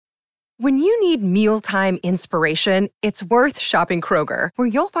When you need mealtime inspiration, it's worth shopping Kroger, where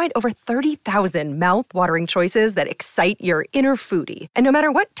you'll find over 30,000 mouth-watering choices that excite your inner foodie. And no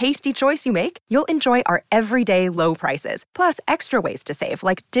matter what tasty choice you make, you'll enjoy our everyday low prices, plus extra ways to save,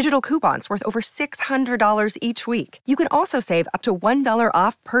 like digital coupons worth over $600 each week. You can also save up to $1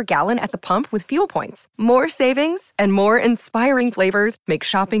 off per gallon at the pump with fuel points. More savings and more inspiring flavors make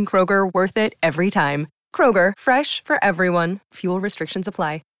shopping Kroger worth it every time. Kroger, fresh for everyone. Fuel restrictions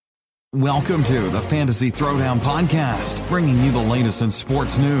apply. Welcome to the Fantasy Throwdown Podcast, bringing you the latest in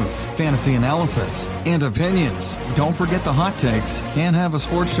sports news, fantasy analysis, and opinions. Don't forget the hot takes. Can't have a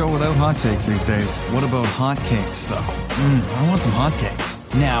sports show without hot takes these days. What about hot cakes, though? I want some hot cakes.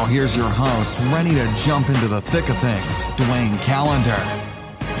 Now, here's your host, ready to jump into the thick of things, Dwayne Callender.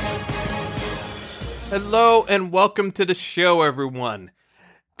 Hello, and welcome to the show, everyone.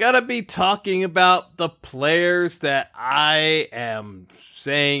 Gotta be talking about the players that I am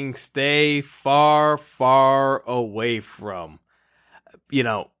saying stay far, far away from. You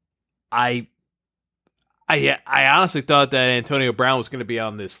know, I honestly thought that Antonio Brown was going to be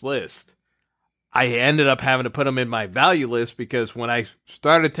on this list. I ended up having to put him in my value list because when I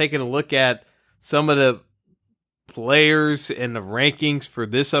started taking a look at some of the players and the rankings for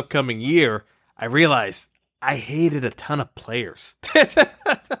this upcoming year, I realized I hated a ton of players.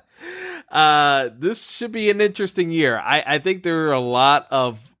 This should be an interesting year. I think there are a lot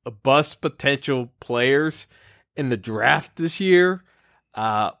of bust potential players in the draft this year.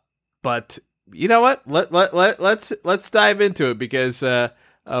 But you know what? Let's dive into it because we're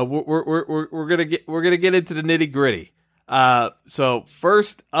gonna get into the nitty gritty. So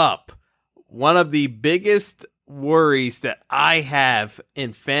first up, one of the biggest worries that I have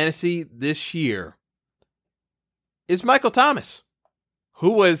in fantasy this year is Michael Thomas,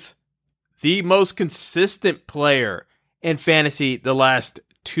 who was the most consistent player in fantasy the last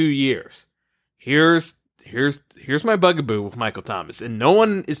 2 years. Here's my bugaboo with Michael Thomas, and no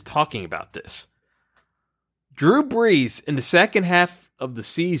one is talking about this. Drew Brees in the second half of the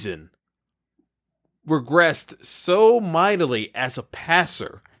season regressed so mightily as a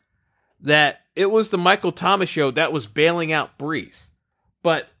passer that it was the Michael Thomas show that was bailing out Brees.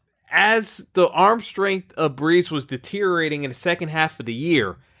 But as the arm strength of Brees was deteriorating in the second half of the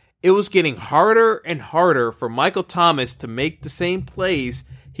year, it was getting harder and harder for Michael Thomas to make the same plays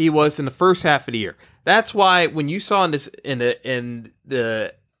he was in the first half of the year. That's why when you saw in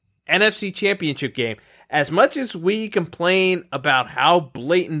the NFC Championship game, as much as we complain about how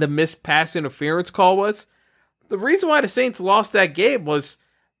blatant the missed pass interference call was, the reason why the Saints lost that game was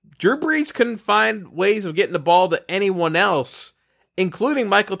Drew Brees couldn't find ways of getting the ball to anyone else, including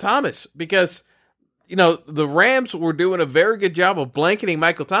Michael Thomas, because you know, the Rams were doing a very good job of blanketing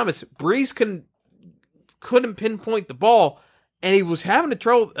Michael Thomas. Brees couldn't pinpoint the ball, and he was having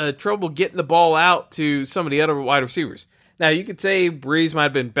trouble getting the ball out to some of the other wide receivers. Now, you could say Brees might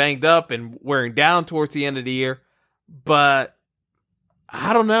have been banged up and wearing down towards the end of the year, but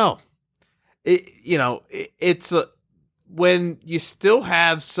I don't know. It's when you still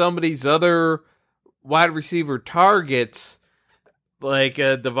have some of these other wide receiver targets like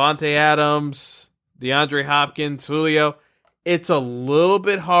Devontae Adams, DeAndre Hopkins, Julio, it's a little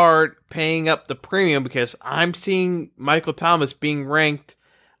bit hard paying up the premium because I'm seeing Michael Thomas being ranked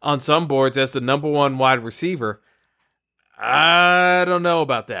on some boards as the number one wide receiver. I don't know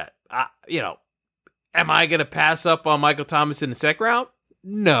about that. Am I going to pass up on Michael Thomas in the second round?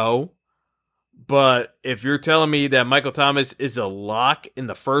 No. But if you're telling me that Michael Thomas is a lock in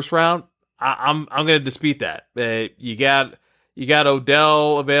the first round, I'm going to dispute that. You got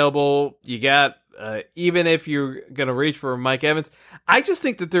Odell available. You got even if you're going to reach for Mike Evans, I just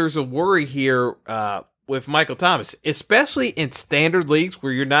think that there's a worry here with Michael Thomas, especially in standard leagues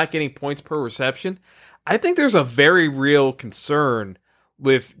where you're not getting points per reception. I think there's a very real concern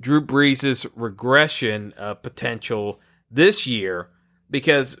with Drew Brees' regression potential this year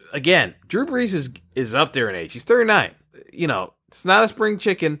because, again, Drew Brees is up there in age. He's 39. It's not a spring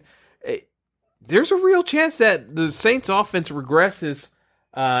chicken. There's a real chance that the Saints offense regresses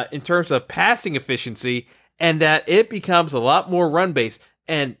in terms of passing efficiency and that it becomes a lot more run-based.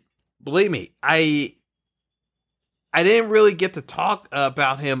 And believe me, I didn't really get to talk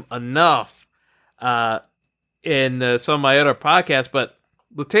about him enough in some of my other podcasts, but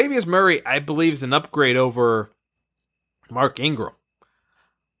Latavius Murray, I believe, is an upgrade over Mark Ingram.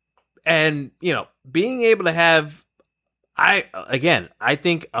 And, being able to have, I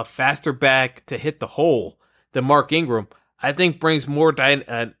think a faster back to hit the hole than Mark Ingram, I think brings more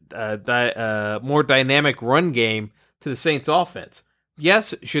dynamic run game to the Saints offense.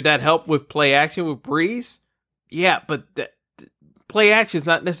 Yes, should that help with play action with Brees? Yeah, but play action is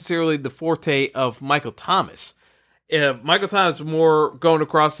not necessarily the forte of Michael Thomas. Michael Thomas is more going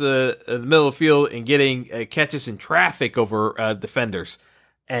across the middle of the field and getting catches in traffic over defenders.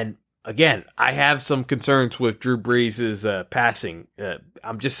 And again, I have some concerns with Drew Brees' passing.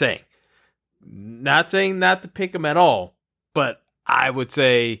 I'm just saying. Not saying not to pick him at all, but I would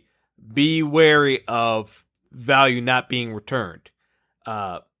say be wary of value not being returned.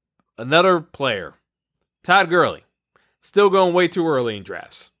 Another player, Todd Gurley, still going way too early in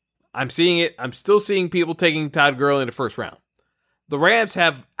drafts. I'm seeing it. I'm still seeing people taking Todd Gurley in the first round. The Rams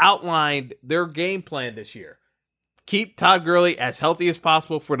have outlined their game plan this year. Keep Todd Gurley as healthy as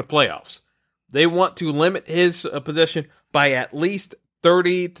possible for the playoffs. They want to limit his possession by at least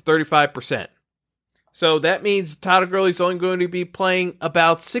 30 to 35%. So that means Todd Gurley's only going to be playing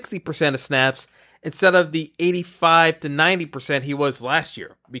about 60% of snaps instead of the 85 to 90% he was last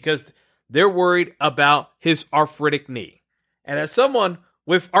year, because they're worried about his arthritic knee. And as someone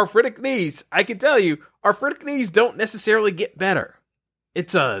with arthritic knees, I can tell you, arthritic knees don't necessarily get better.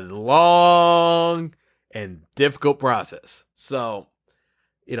 It's a long and difficult process. So,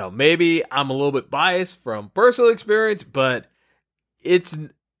 maybe I'm a little bit biased from personal experience, but it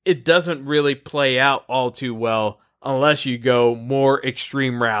doesn't really play out all too well unless you go more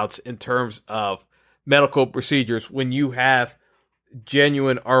extreme routes in terms of medical procedures when you have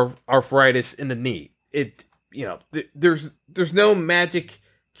genuine arthritis in the knee. There's no magic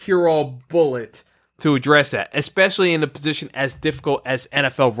cure-all bullet to address that, especially in a position as difficult as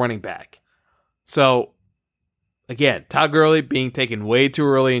NFL running back. So, again, Todd Gurley being taken way too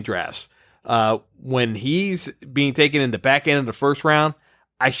early in drafts. When he's being taken in the back end of the first round,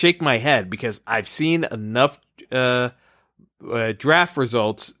 I shake my head because I've seen enough draft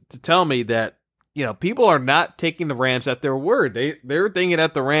results to tell me that people are not taking the Rams at their word. They're thinking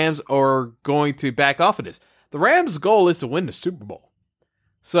that the Rams are going to back off of this. The Rams' goal is to win the Super Bowl.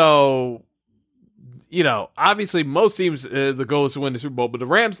 So, obviously most teams, the goal is to win the Super Bowl, but the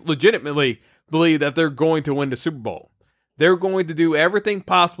Rams legitimately believe that they're going to win the Super Bowl. They're going to do everything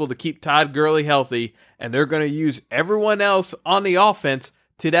possible to keep Todd Gurley healthy, and they're going to use everyone else on the offense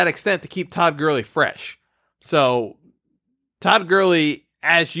to that extent to keep Todd Gurley fresh. So, Todd Gurley,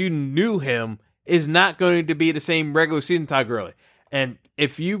 as you knew him, is not going to be the same regular season Todd Gurley. And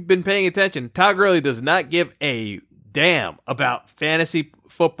if you've been paying attention, Todd Gurley does not give a damn about fantasy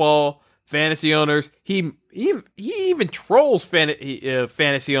football, fantasy owners. He even trolls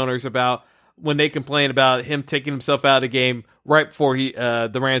fantasy owners about when they complain about him taking himself out of the game right before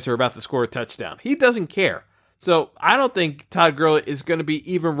the Rams are about to score a touchdown. He doesn't care. So I don't think Todd Gurley is going to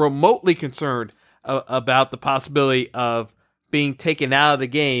be even remotely concerned about the possibility of being taken out of the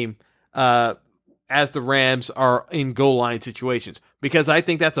game as the Rams are in goal line situations, because I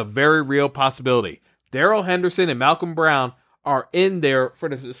think that's a very real possibility. Darrell Henderson and Malcolm Brown are in there for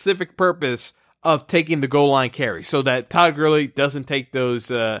the specific purpose of taking the goal line carry so that Todd Gurley doesn't take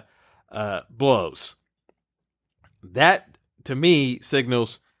those blows. That, to me,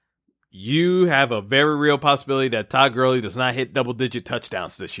 signals you have a very real possibility that Todd Gurley does not hit double-digit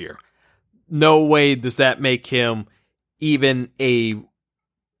touchdowns this year. No way does that make him even a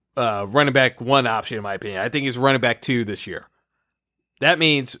running back one option, in my opinion. I think he's running back two this year. That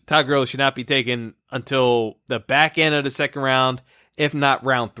means Todd Gurley should not be taken until the back end of the second round, if not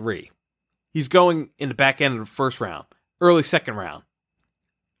round 3. He's going in the back end of the first round, early second round.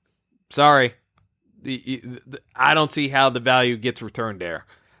 Sorry. I don't see how the value gets returned there.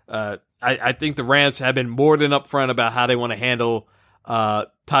 I think the Rams have been more than upfront about how they want to handle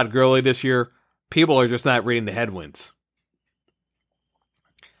Todd Gurley this year. People are just not reading the headwinds.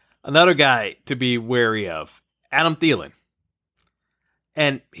 Another guy to be wary of, Adam Thielen.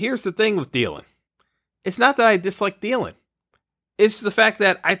 And here's the thing with Thielen. It's not that I dislike Thielen. It's the fact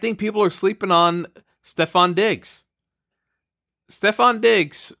that I think people are sleeping on Stephon Diggs. Stephon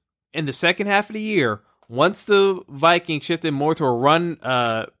Diggs, in the second half of the year, once the Vikings shifted more to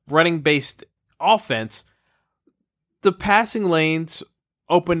a running-based offense, the passing lanes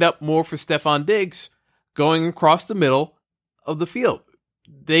opened up more for Stephon Diggs going across the middle of the field.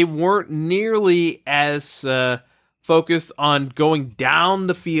 They weren't nearly as focused on going down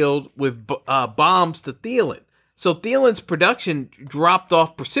the field with bombs to Thielen. So Thielen's production dropped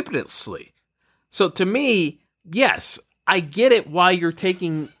off precipitously. So to me, yes, I get it why you're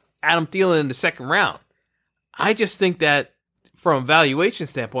taking Adam Thielen in the second round. I just think that from a valuation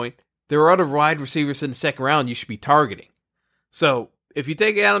standpoint, there are other wide receivers in the second round you should be targeting. So if you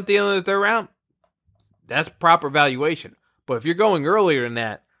take Adam Thielen in the third round, that's proper valuation. But if you're going earlier than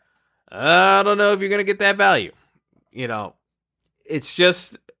that, I don't know if you're going to get that value. It's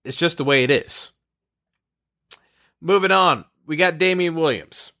just the way it is. Moving on, we got Damian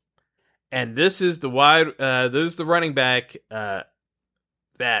Williams. And this is the running back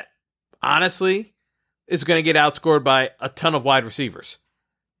that honestly is going to get outscored by a ton of wide receivers.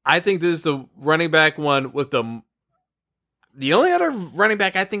 I think this is the running back one with the only other running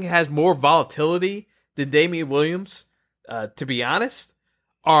back I think has more volatility than Damian Williams, to be honest,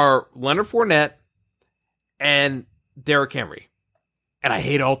 are Leonard Fournette and Derrick Henry. And I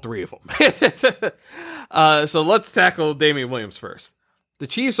hate all three of them. So let's tackle Damian Williams first. The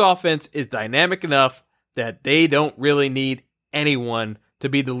Chiefs' offense is dynamic enough that they don't really need anyone to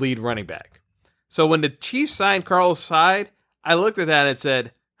be the lead running back. So when the Chiefs signed Carlos Hyde, I looked at that and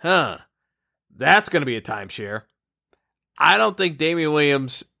said, that's going to be a timeshare. I don't think Damian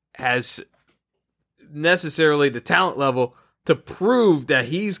Williams has necessarily the talent level to prove that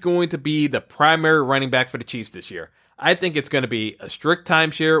he's going to be the primary running back for the Chiefs this year. I think it's going to be a strict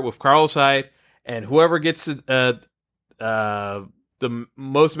timeshare with Carlos Hyde, and whoever gets the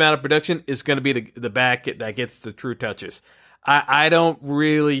most amount of production is going to be the back that gets the true touches. I don't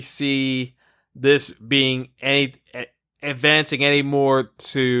really see this being advancing any more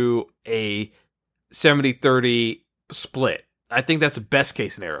to a 70-30 split. I think that's the best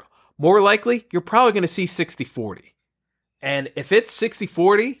case scenario. More likely, you're probably going to see 60-40. And if it's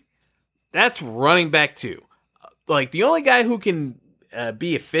 60-40, that's running back too. Like, the only guy who can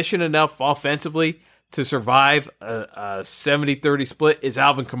be efficient enough offensively to survive a 70-30 split is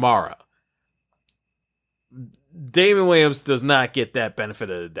Alvin Kamara. Damian Williams does not get that benefit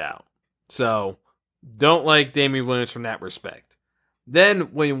of the doubt. So, don't like Damian Williams from that respect.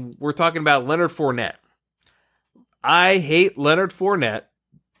 Then, when we're talking about Leonard Fournette, I hate Leonard Fournette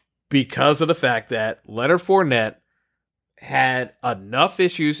because of the fact that Leonard Fournette had enough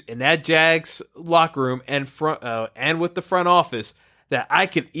issues in that Jags locker room and with the front office that I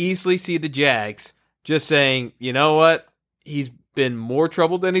could easily see the Jags just saying, you know what? He's been more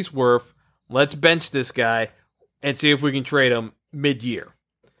trouble than he's worth. Let's bench this guy and see if we can trade him mid-year.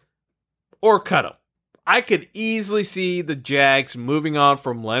 Or cut him. I could easily see the Jags moving on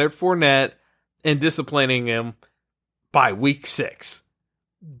from Leonard Fournette and disciplining him by week 6.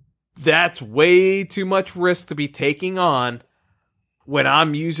 That's way too much risk to be taking on when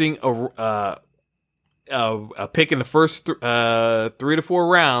I'm using a pick in the first 3 to 4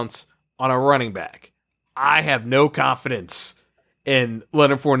 rounds on a running back. I have no confidence in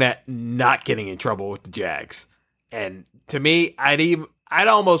Leonard Fournette not getting in trouble with the Jags. And to me, I'd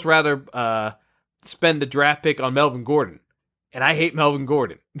almost rather spend the draft pick on Melvin Gordon. And I hate Melvin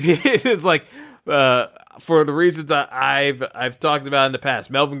Gordon. It's like, for the reasons I've talked about in the past,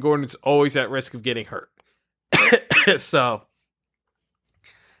 Melvin Gordon's always at risk of getting hurt. So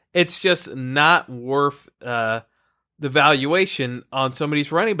it's just not worth the valuation on some of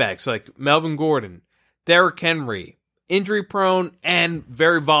these running backs like Melvin Gordon, Derrick Henry, injury prone and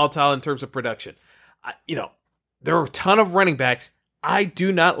very volatile in terms of production. There are a ton of running backs I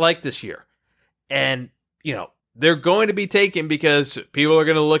do not like this year. And, they're going to be taken because people are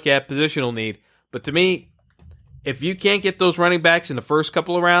going to look at positional need. But to me, if you can't get those running backs in the first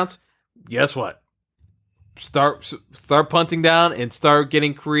couple of rounds, guess what? Start punting down and start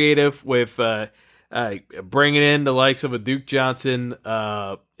getting creative with bringing in the likes of a Duke Johnson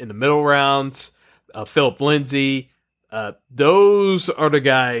in the middle rounds, Phillip Lindsay. Those are the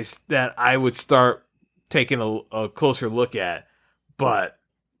guys that I would start taking a closer look at. But,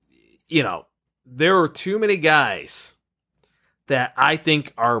 there are too many guys that I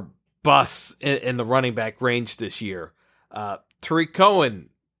think are busts in the running back range this year. Tariq Cohen,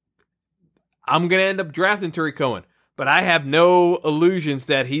 I'm going to end up drafting Tariq Cohen, but I have no illusions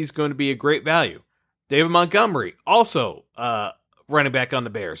that he's going to be a great value. David Montgomery, also running back on the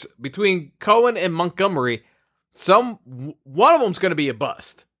Bears. Between Cohen and Montgomery, one of them's going to be a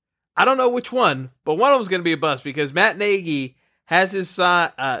bust. I don't know which one, but one of them's going to be a bust because Matt Nagy has his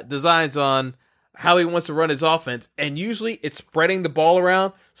designs on how he wants to run his offense, and usually it's spreading the ball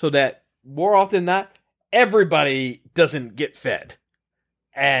around so that more often than not, everybody doesn't get fed.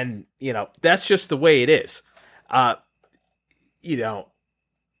 And, that's just the way it is.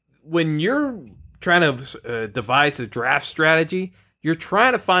 When you're trying to devise a draft strategy, you're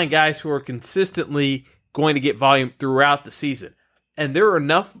trying to find guys who are consistently going to get volume throughout the season. And there are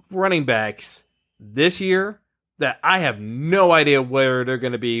enough running backs this year that I have no idea where they're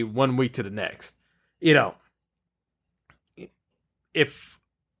going to be 1 week to the next. And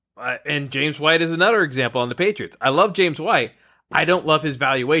James White is another example on the Patriots. I love James White. I don't love his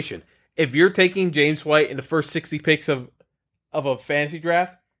valuation. If you're taking James White in the first 60 picks of a fantasy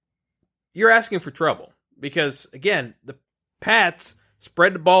draft, you're asking for trouble. Because, again, the Pats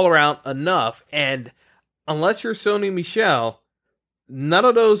spread the ball around enough, and unless you're Sony Michel, none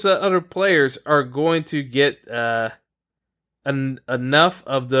of those other players are going to get enough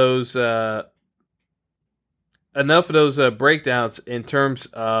of those breakdowns in terms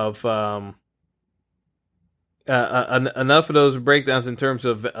of enough of those breakdowns in terms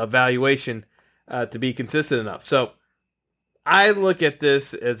of evaluation to be consistent enough. So I look at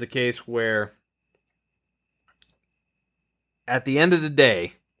this as a case where, at the end of the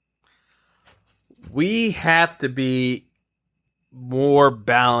day, we have to be more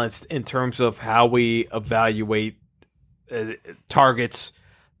balanced in terms of how we evaluate targets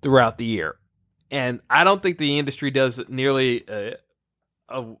throughout the year. And I don't think the industry does nearly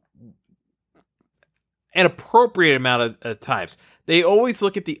an appropriate amount of times. They always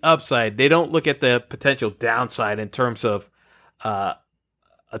look at the upside. They don't look at the potential downside in terms of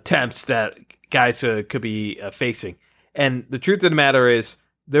attempts that guys could be facing. And the truth of the matter is,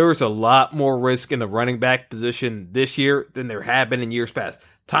 there was a lot more risk in the running back position this year than there have been in years past.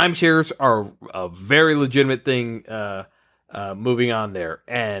 Timeshares are a very legitimate thing moving on there.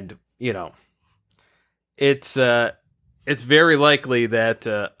 And, it's very likely that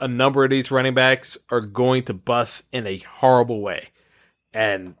a number of these running backs are going to bust in a horrible way.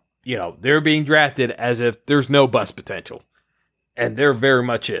 And, they're being drafted as if there's no bust potential. And there very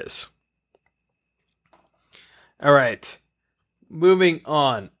much is. All right. Moving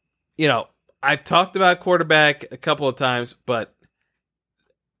on, I've talked about quarterback a couple of times, but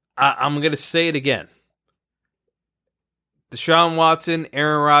I'm going to say it again. Deshaun Watson,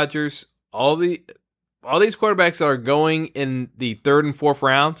 Aaron Rodgers, all these quarterbacks that are going in the 3rd and 4th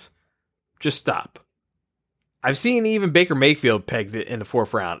rounds, just stop. I've seen even Baker Mayfield pegged it in the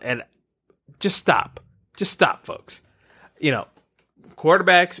 4th round, and just stop. Just stop, folks.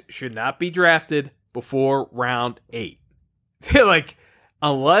 Quarterbacks should not be drafted before round 8.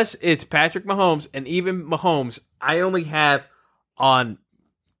 Unless it's Patrick Mahomes, and even Mahomes, I only have on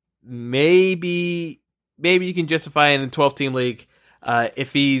maybe you can justify it in a 12-team league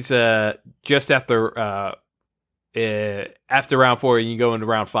if he's just after round 4 and you go into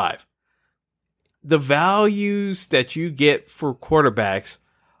round 5. The values that you get for quarterbacks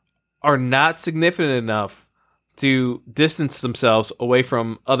are not significant enough to distance themselves away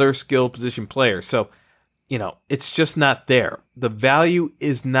from other skill position players. So, it's just not there. The value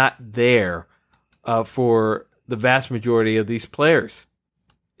is not there for the vast majority of these players.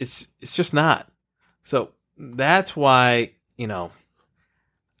 It's just not. So that's why,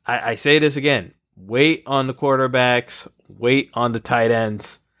 I say this again. Wait on the quarterbacks. Wait on the tight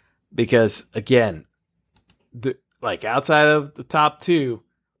ends. Because, again, outside of the top 2,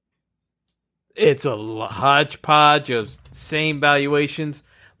 it's a hodgepodge of same valuations,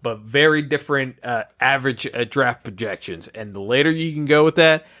 but very different average draft projections. And the later you can go with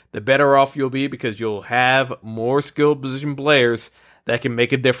that, the better off you'll be, because you'll have more skilled position players that can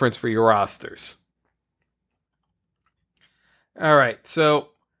make a difference for your rosters. All right, so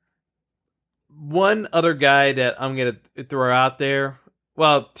one other guy that I'm going to throw out there,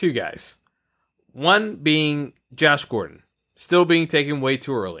 well, 2 guys. One being Josh Gordon, still being taken way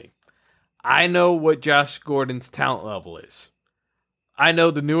too early. I know what Josh Gordon's talent level is. I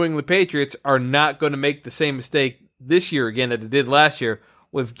know the New England Patriots are not going to make the same mistake this year again that they did last year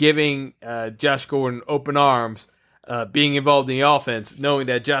with giving Josh Gordon open arms, being involved in the offense, knowing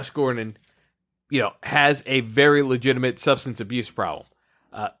that Josh Gordon, has a very legitimate substance abuse problem.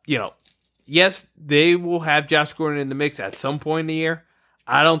 Yes, they will have Josh Gordon in the mix at some point in the year.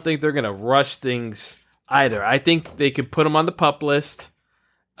 I don't think they're going to rush things either. I think they could put him on the PUP list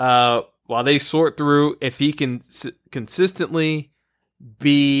while they sort through if he can consistently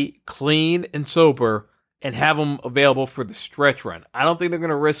be clean and sober and have him available for the stretch run. I don't think they're going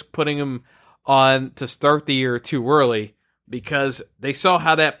to risk putting him on to start the year too early, because they saw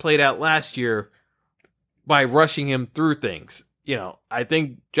how that played out last year by rushing him through things. I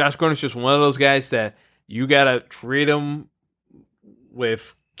think Josh Gordon's just one of those guys that you got to treat him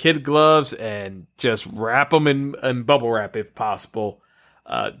with kid gloves and just wrap him in bubble wrap if possible,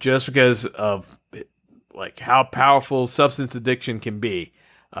 just because of how powerful substance addiction can be.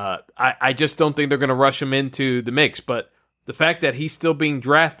 I just don't think they're going to rush him into the mix. But the fact that he's still being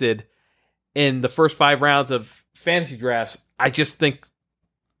drafted in the first 5 rounds of fantasy drafts, I just think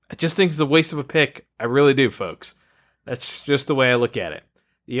it's a waste of a pick. I really do, folks. That's just the way I look at it.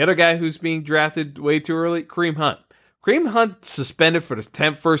 The other guy who's being drafted way too early, Kareem Hunt. Kareem Hunt suspended for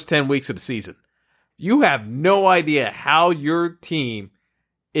the first 10 weeks of the season. You have no idea how your team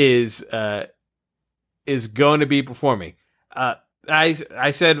is going to be performing. I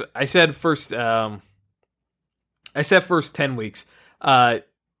said first 10 weeks.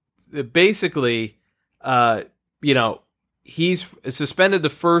 Basically, he's suspended the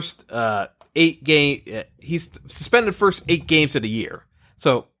first 8 game. He's suspended the first 8 games of the year.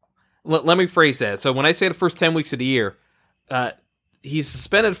 So let me phrase that. So when I say the first 10 weeks of the year, he's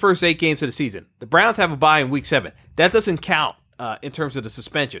suspended the first 8 games of the season. The Browns have a bye in week 7. That doesn't count in terms of the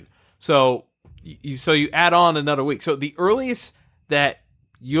suspension. So you add on another week. So the earliest that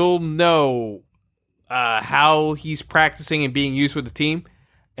you'll know how he's practicing and being used with the team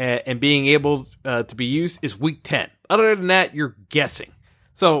and being able to be used is week 10. Other than that, you're guessing.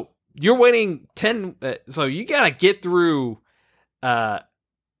 So you're waiting 10. So you got to get through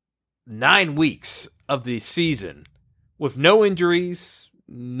 9 weeks of the season with no injuries,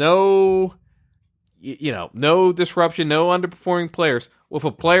 no disruption, no underperforming players, with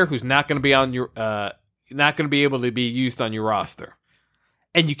a player who's not going to be on your, not going to be able to be used on your roster.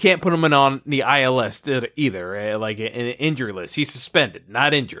 And you can't put him on the IL list either, like an injury list. He's suspended,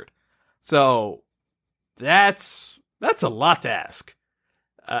 not injured. So that's a lot to ask.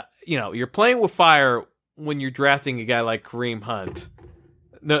 You're playing with fire when you're drafting a guy like Kareem Hunt.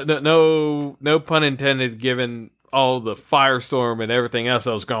 No pun intended, given all the firestorm and everything else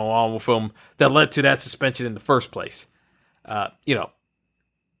that was going on with him that led to that suspension in the first place. I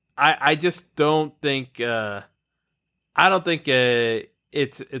just don't think. I don't think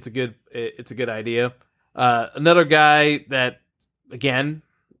it's a good idea. Another guy that, again,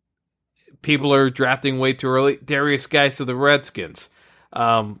 people are drafting way too early, Darius Geis of the Redskins.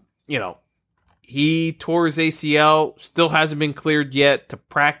 He tore his ACL, still hasn't been cleared yet to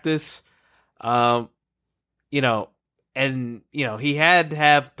practice. He had to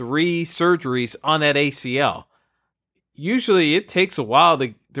have 3 surgeries on that ACL. Usually it takes a while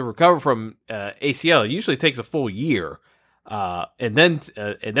to recover from ACL. It usually takes a full year. And then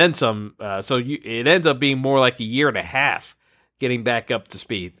some. It ends up being more like a year and a half getting back up to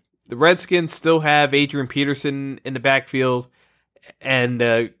speed. The Redskins still have Adrian Peterson in the backfield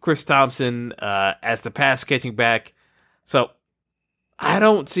and Chris Thompson as the pass catching back. So I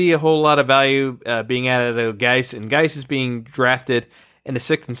don't see a whole lot of value being added to Geis, and Geis is being drafted in the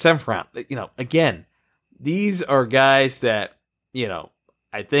 6th and 7th round. Again, these are guys that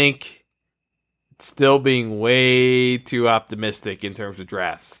I think still being way too optimistic in terms of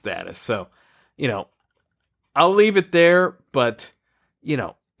draft status. So, I'll leave it there, but it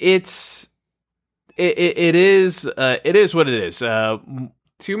is what it is.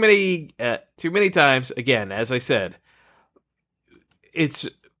 Too many times, again, as I said, it's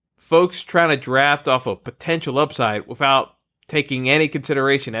folks trying to draft off of potential upside without taking any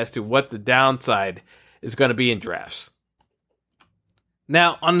consideration as to what the downside is going to be in drafts.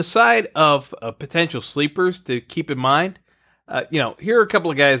 Now, on the side of potential sleepers to keep in mind, here are a couple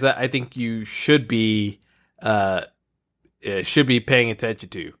of guys that I think you should be paying attention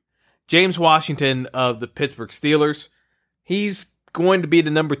to. James Washington of the Pittsburgh Steelers. He's going to be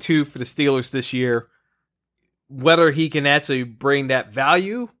the number 2 for the Steelers this year. Whether he can actually bring that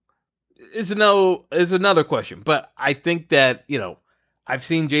value is another question. But I think that, I've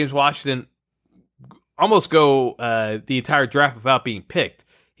seen James Washington almost go the entire draft without being picked.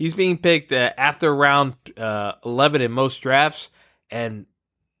 He's being picked after round 11 in most drafts. And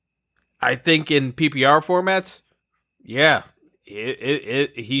I think in PPR formats, yeah,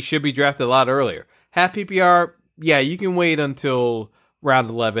 he should be drafted a lot earlier. Half PPR, yeah, you can wait until round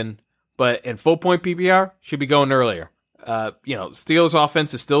 11. But in full point PPR, should be going earlier. Steelers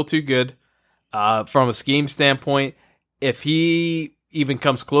offense is still too good from a scheme standpoint. If he even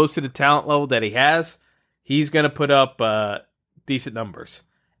comes close to the talent level that he has, he's going to put up decent numbers.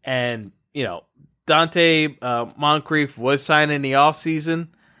 And, Dante Moncrief was signed in the offseason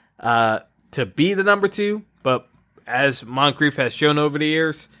to be the number 2. But as Moncrief has shown over the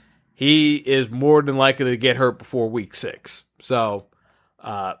years, he is more than likely to get hurt before week 6. So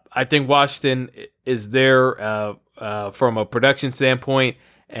I think Washington is there from a production standpoint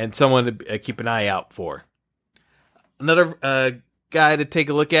and someone to keep an eye out for. Another guy to take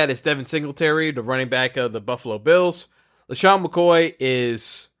a look at is Devin Singletary, the running back of the Buffalo Bills. LaShawn McCoy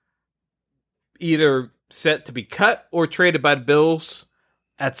is either set to be cut or traded by the Bills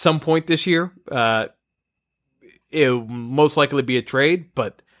at some point this year. It'll most likely be a trade,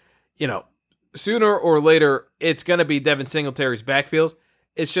 but, sooner or later, it's going to be Devin Singletary's backfield.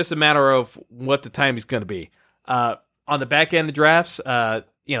 It's just a matter of what the time is going to be. On the back end of drafts, I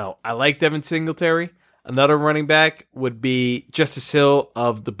like Devin Singletary. Another running back would be Justice Hill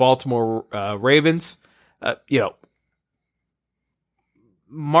of the Baltimore Ravens.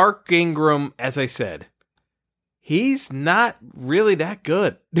 Mark Ingram, as I said, he's not really that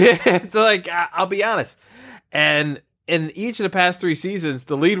good. It's like, I'll be honest. And in each of the past 3 seasons,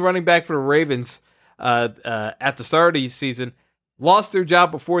 the lead running back for the Ravens at the start of the season, lost their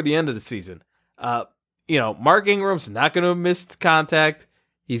job before the end of the season. Mark Ingram's not going to miss contact.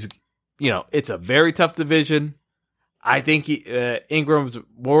 He's, it's a very tough division. I think Ingram's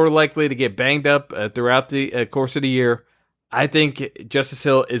more likely to get banged up throughout the course of the year. I think Justice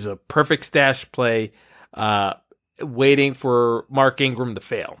Hill is a perfect stash play, waiting for Mark Ingram to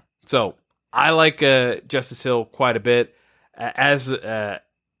fail. So I like Justice Hill quite a bit,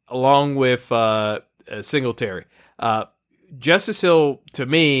 along with Singletary. Justice Hill, to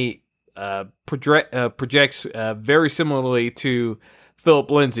me, projects very similarly to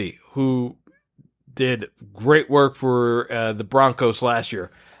Philip Lindsay, who did great work for the Broncos last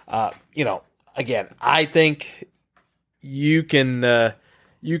year. Again, I think you can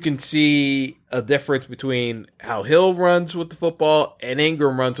see a difference between how Hill runs with the football and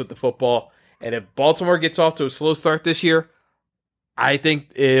Ingram runs with the football. And if Baltimore gets off to a slow start this year, I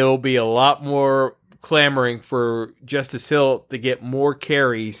think it'll be a lot more clamoring for Justice Hill to get more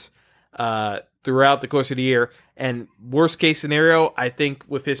carries throughout the course of the year. And worst case scenario, I think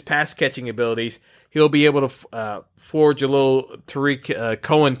with his pass catching abilities, he'll be able to forge a little Tariq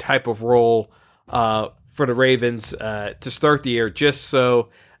Cohen type of role for the Ravens to start the year, just so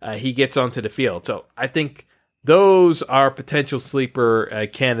he gets onto the field. So I think those are potential sleeper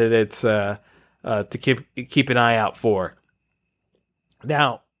candidates to keep an eye out for.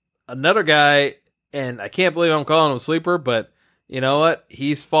 Now, another guy, and I can't believe I'm calling him a sleeper, but you know what?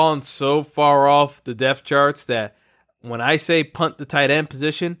 He's fallen so far off the depth charts that when I say punt the tight end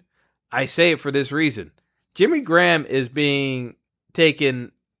position, I say it for this reason. Jimmy Graham is being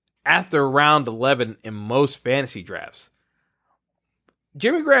taken after round 11 in most fantasy drafts.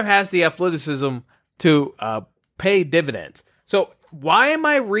 Jimmy Graham has the athleticism to pay dividends. So why am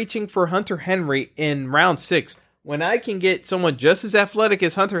I reaching for Hunter Henry in round 6 when I can get someone just as athletic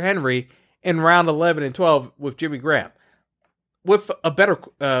as Hunter Henry in round 11 and 12 with Jimmy Graham? With a better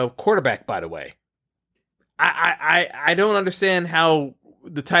quarterback, by the way. I don't understand how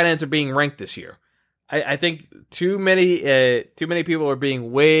the tight ends are being ranked this year. I think too many people are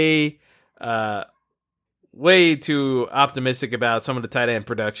being way too optimistic about some of the tight end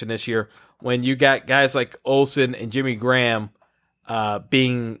production this year when you got guys like Olsen and Jimmy Graham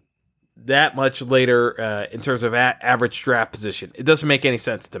being that much later in terms of average draft position. It doesn't make any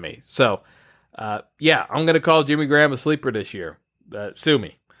sense to me. So, I'm going to call Jimmy Graham a sleeper this year. Sue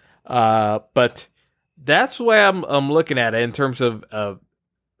me. But that's the way I'm looking at it in terms of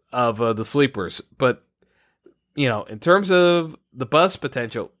the sleepers. But, in terms of the bust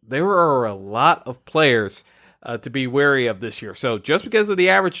potential, there are a lot of players to be wary of this year. So just because of the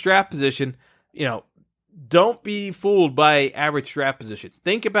average draft position, don't be fooled by average draft position.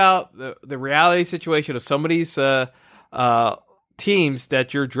 Think about the reality situation of some of these teams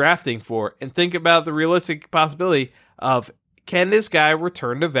that you're drafting for, and think about the realistic possibility of, can this guy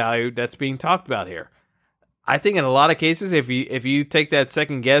return the value that's being talked about here? I think in a lot of cases, if you take that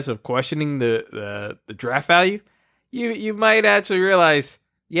second guess of questioning the draft value, you might actually realize,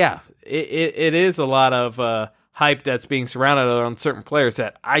 it is a lot of hype that's being surrounded on certain players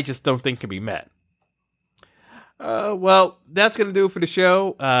that I just don't think can be met. Well, that's going to do it for the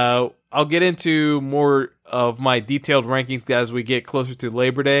show. I'll get into more of my detailed rankings as we get closer to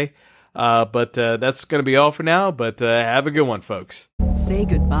Labor Day. But that's going to be all for now. But have a good one, folks. Say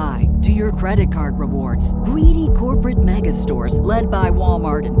goodbye to your credit card rewards. Greedy corporate mega stores, led by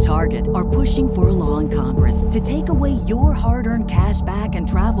Walmart and Target, are pushing for a law in Congress to take away your hard-earned cash back and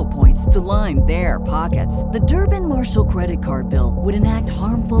travel points to line their pockets. The Durbin-Marshall credit card bill would enact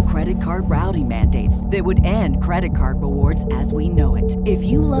harmful credit card routing mandates that would end credit card rewards as we know it. If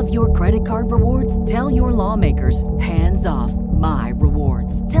you love your credit card rewards, tell your lawmakers, hands off my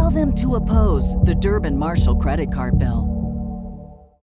rewards. Tell them to oppose the Durbin-Marshall credit card bill.